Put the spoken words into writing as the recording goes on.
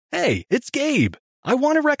Hey, it's Gabe. I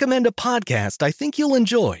want to recommend a podcast I think you'll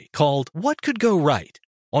enjoy called What Could Go Right.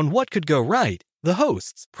 On What Could Go Right, the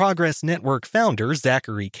hosts, Progress Network founder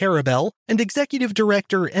Zachary Karabell and executive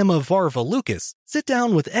director Emma Varva-Lucas, sit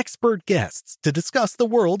down with expert guests to discuss the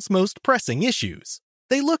world's most pressing issues.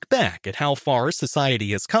 They look back at how far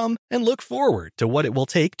society has come and look forward to what it will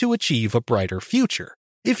take to achieve a brighter future.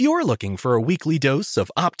 If you're looking for a weekly dose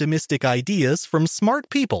of optimistic ideas from smart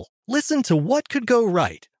people, listen to What Could Go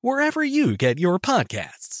Right wherever you get your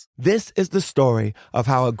podcasts. This is the story of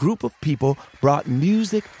how a group of people brought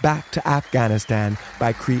music back to Afghanistan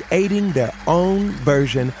by creating their own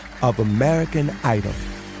version of American Idol.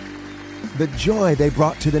 The joy they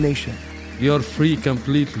brought to the nation. You're free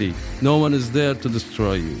completely. No one is there to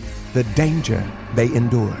destroy you. The danger they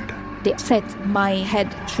endured. They said my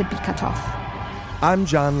head should be cut off. I'm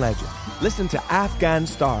John Legend. Listen to Afghan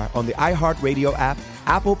Star on the iHeartRadio app,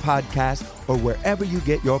 Apple Podcasts, or wherever you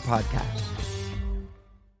get your podcasts.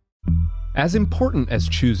 As important as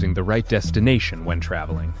choosing the right destination when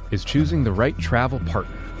traveling is choosing the right travel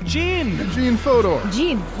partner. Gene Fodor.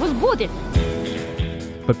 Gene, was good.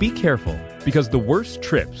 But be careful, because the worst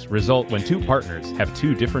trips result when two partners have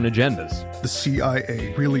two different agendas. The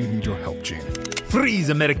CIA really need your help, Gene. Freeze,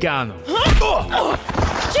 Americano.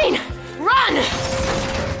 Gene, run!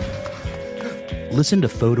 Listen to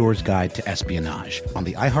Fodor's Guide to Espionage on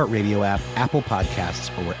the iHeartRadio app, Apple Podcasts,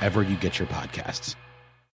 or wherever you get your podcasts.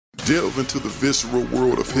 Delve into the visceral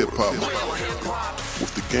world of hip-hop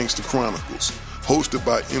with the Gangster Chronicles, hosted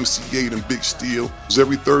by MC8 and Big Steel.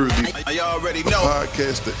 Every Thursday, a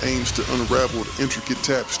podcast that aims to unravel the intricate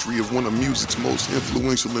tapestry of one of music's most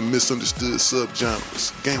influential and misunderstood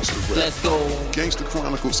subgenres, gangster rap. Let's go. Gangster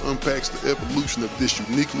Chronicles unpacks the evolution of this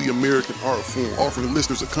uniquely American art form, offering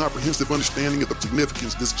listeners a comprehensive understanding of the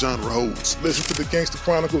significance this genre holds. Listen to the Gangster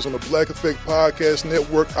Chronicles on the Black Effect Podcast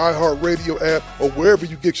Network, iHeartRadio app, or wherever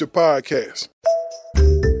you get your podcasts.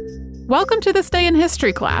 Welcome to This Day in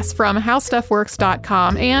History class from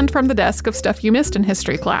HowStuffWorks.com and from the desk of Stuff You Missed in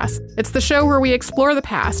History class. It's the show where we explore the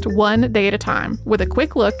past one day at a time with a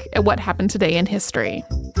quick look at what happened today in history.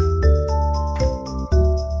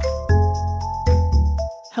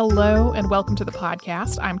 Hello and welcome to the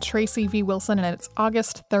podcast. I'm Tracy V. Wilson and it's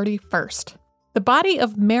August 31st. The body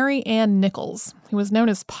of Mary Ann Nichols, who was known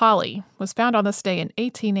as Polly, was found on this day in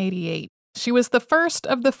 1888. She was the first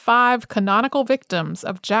of the 5 canonical victims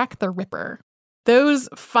of Jack the Ripper. Those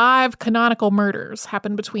 5 canonical murders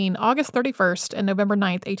happened between August 31st and November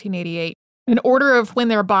 9th, 1888. In order of when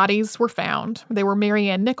their bodies were found, they were Mary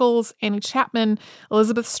Ann Nichols, Annie Chapman,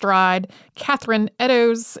 Elizabeth Stride, Catherine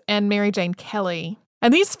Eddowes, and Mary Jane Kelly.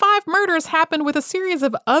 And these 5 murders happened with a series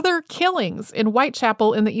of other killings in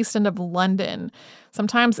Whitechapel in the East End of London.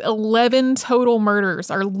 Sometimes 11 total murders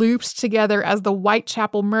are looped together as the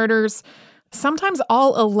Whitechapel murders. Sometimes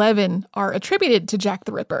all 11 are attributed to Jack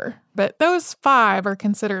the Ripper, but those 5 are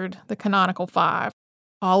considered the canonical 5.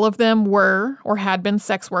 All of them were or had been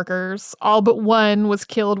sex workers. All but one was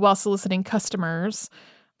killed while soliciting customers.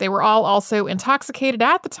 They were all also intoxicated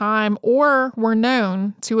at the time or were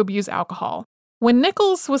known to abuse alcohol. When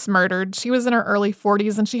Nichols was murdered, she was in her early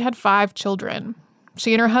 40s and she had 5 children.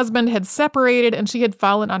 She and her husband had separated and she had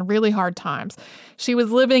fallen on really hard times. She was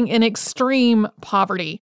living in extreme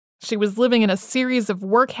poverty. She was living in a series of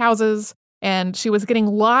workhouses and she was getting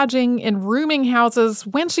lodging in rooming houses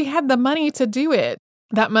when she had the money to do it.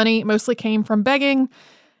 That money mostly came from begging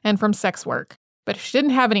and from sex work. But if she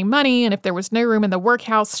didn't have any money and if there was no room in the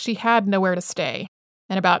workhouse, she had nowhere to stay.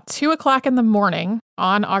 And about 2 o'clock in the morning,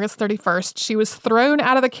 on August 31st, she was thrown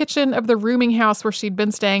out of the kitchen of the rooming house where she'd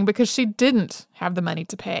been staying because she didn't have the money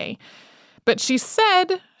to pay. But she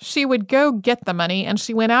said she would go get the money, and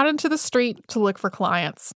she went out into the street to look for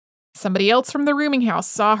clients. Somebody else from the rooming house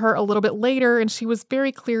saw her a little bit later, and she was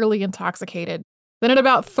very clearly intoxicated. Then at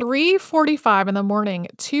about 3:45 in the morning,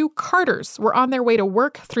 2 carters were on their way to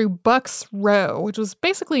work through Buck's Row, which was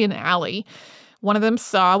basically an alley. One of them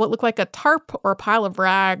saw what looked like a tarp or a pile of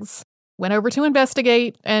rags, went over to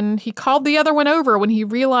investigate, and he called the other one over when he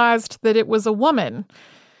realized that it was a woman.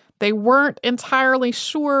 They weren't entirely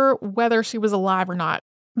sure whether she was alive or not.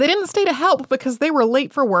 They didn't stay to help because they were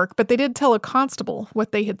late for work, but they did tell a constable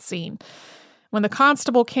what they had seen. When the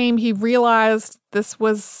constable came, he realized this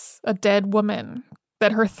was a dead woman,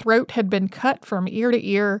 that her throat had been cut from ear to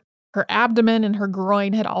ear, her abdomen and her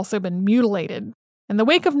groin had also been mutilated. In the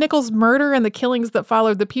wake of Nichols' murder and the killings that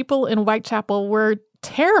followed, the people in Whitechapel were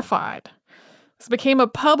terrified. This became a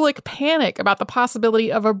public panic about the possibility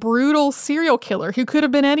of a brutal serial killer who could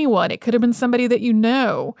have been anyone. It could have been somebody that you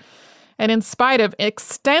know. And in spite of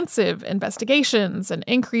extensive investigations and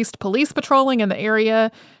increased police patrolling in the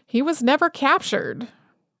area, he was never captured.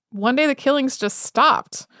 One day the killings just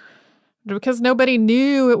stopped. Because nobody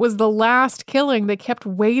knew it was the last killing, they kept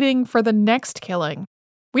waiting for the next killing.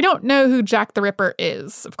 We don't know who Jack the Ripper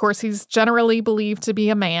is. Of course, he's generally believed to be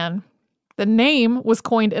a man. The name was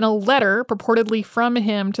coined in a letter purportedly from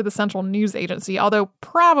him to the Central News Agency, although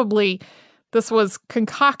probably this was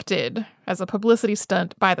concocted as a publicity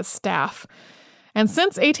stunt by the staff. And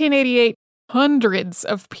since 1888, hundreds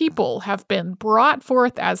of people have been brought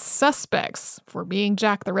forth as suspects for being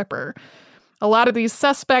Jack the Ripper. A lot of these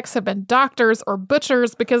suspects have been doctors or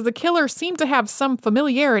butchers because the killer seemed to have some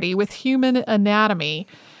familiarity with human anatomy.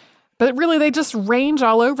 But really, they just range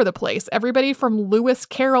all over the place. Everybody from Lewis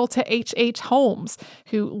Carroll to H.H. Holmes,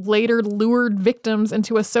 who later lured victims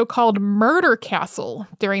into a so-called murder castle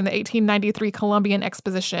during the 1893 Columbian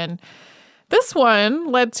Exposition. This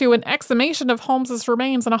one led to an exhumation of Holmes's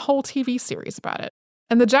remains and a whole TV series about it.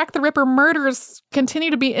 And the Jack the Ripper murders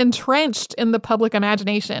continue to be entrenched in the public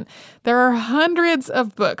imagination. There are hundreds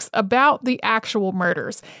of books about the actual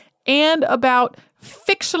murders and about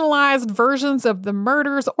fictionalized versions of the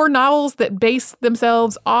murders or novels that base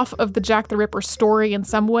themselves off of the Jack the Ripper story in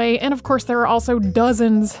some way. And of course, there are also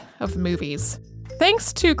dozens of movies.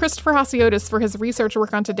 Thanks to Christopher Hasiotis for his research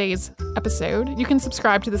work on today's episode. You can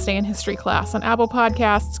subscribe to the Stay in History class on Apple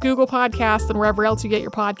Podcasts, Google Podcasts, and wherever else you get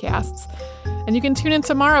your podcasts. And you can tune in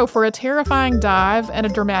tomorrow for a terrifying dive and a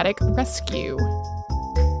dramatic rescue.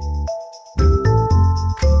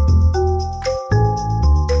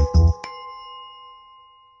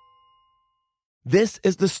 This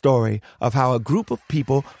is the story of how a group of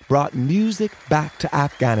people brought music back to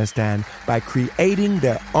Afghanistan by creating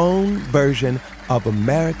their own version of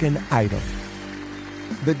American Idol.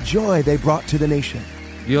 The joy they brought to the nation.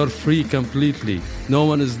 You're free completely. No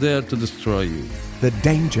one is there to destroy you. The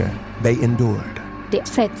danger they endured. They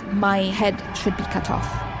said my head should be cut off.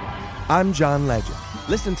 I'm John Legend.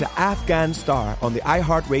 Listen to Afghan Star on the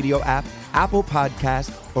iHeartRadio app, Apple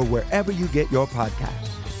Podcasts, or wherever you get your podcasts.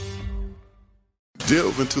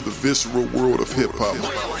 Delve into the visceral world of hip-hop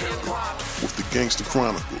with the Gangster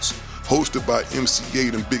Chronicles, hosted by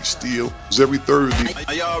MC8 and Big Steel. Every Thursday,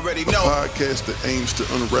 a podcast that aims to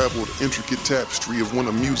unravel the intricate tapestry of one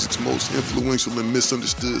of music's most influential and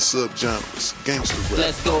misunderstood subgenres, gangster rap.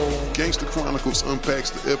 Let's go. Gangster Chronicles unpacks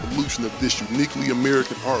the evolution of this uniquely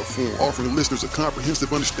American art form, offering listeners a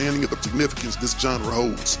comprehensive understanding of the significance this genre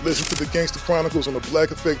holds. Listen to the Gangster Chronicles on the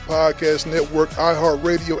Black Effect Podcast Network,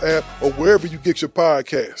 iHeartRadio app, or wherever you get your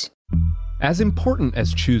podcasts. As important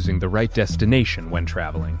as choosing the right destination when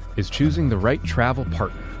traveling is choosing the right travel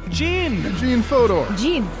partner. Gene Fodor.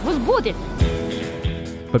 Gene was good.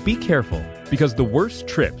 But be careful, because the worst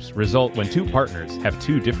trips result when two partners have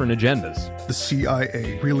two different agendas. The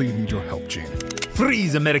CIA really need your help, Gene.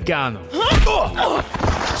 Freeze, Americano.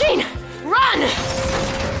 Gene, run!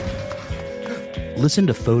 Listen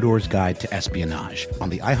to Fodor's Guide to Espionage on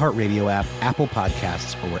the iHeartRadio app, Apple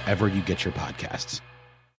Podcasts, or wherever you get your podcasts.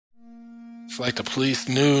 It's like the police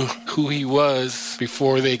knew who he was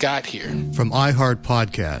before they got here. From iHeart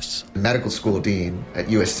Podcasts. The medical school dean at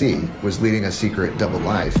USC was leading a secret double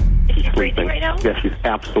life. He's breathing right now? Yes, he's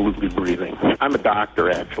absolutely breathing. I'm a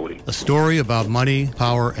doctor, actually. A story about money,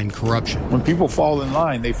 power, and corruption. When people fall in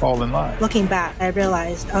line, they fall in line. Looking back, I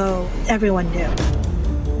realized, everyone knew.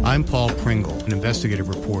 I'm Paul Pringle, an investigative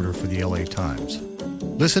reporter for the LA Times.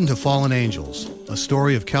 Listen to Fallen Angels, a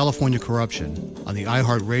story of California corruption on the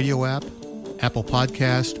iHeartRadio app, Apple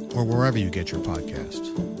Podcast, or wherever you get your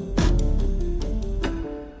podcasts.